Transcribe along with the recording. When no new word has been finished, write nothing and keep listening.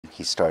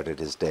He started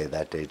his day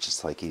that day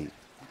just like he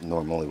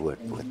normally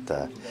would, with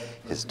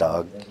his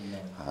dog,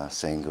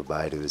 saying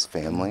goodbye to his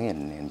family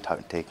and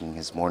taking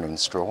his morning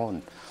stroll,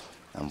 and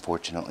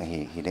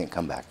unfortunately he didn't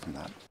come back from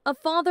that. A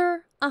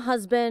father, a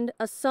husband,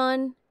 a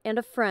son, and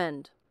a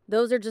friend.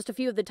 Those are just a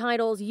few of the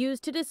titles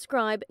used to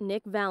describe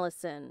Nick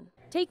Valison.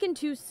 Taken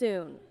too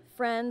soon,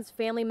 friends,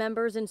 family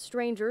members, and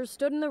strangers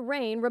stood in the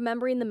rain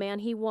remembering the man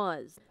he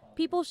was.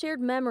 People shared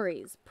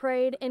memories,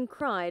 prayed, and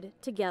cried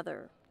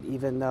together.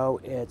 Even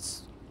though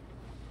it's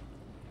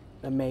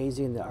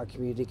amazing that our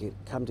community could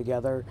come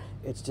together,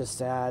 it's just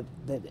sad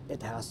that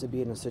it has to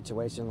be in a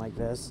situation like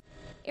this.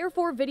 Air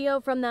 4 video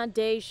from that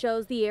day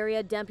shows the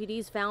area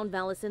deputies found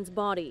Valison's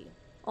body.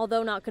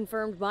 Although not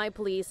confirmed by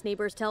police,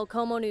 neighbors tell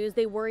KOMO News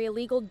they worry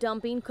illegal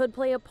dumping could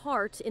play a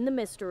part in the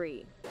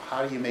mystery.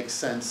 How do you make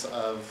sense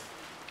of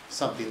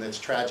something that's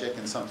tragic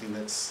and something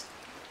that's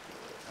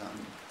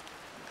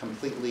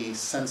completely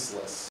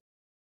senseless?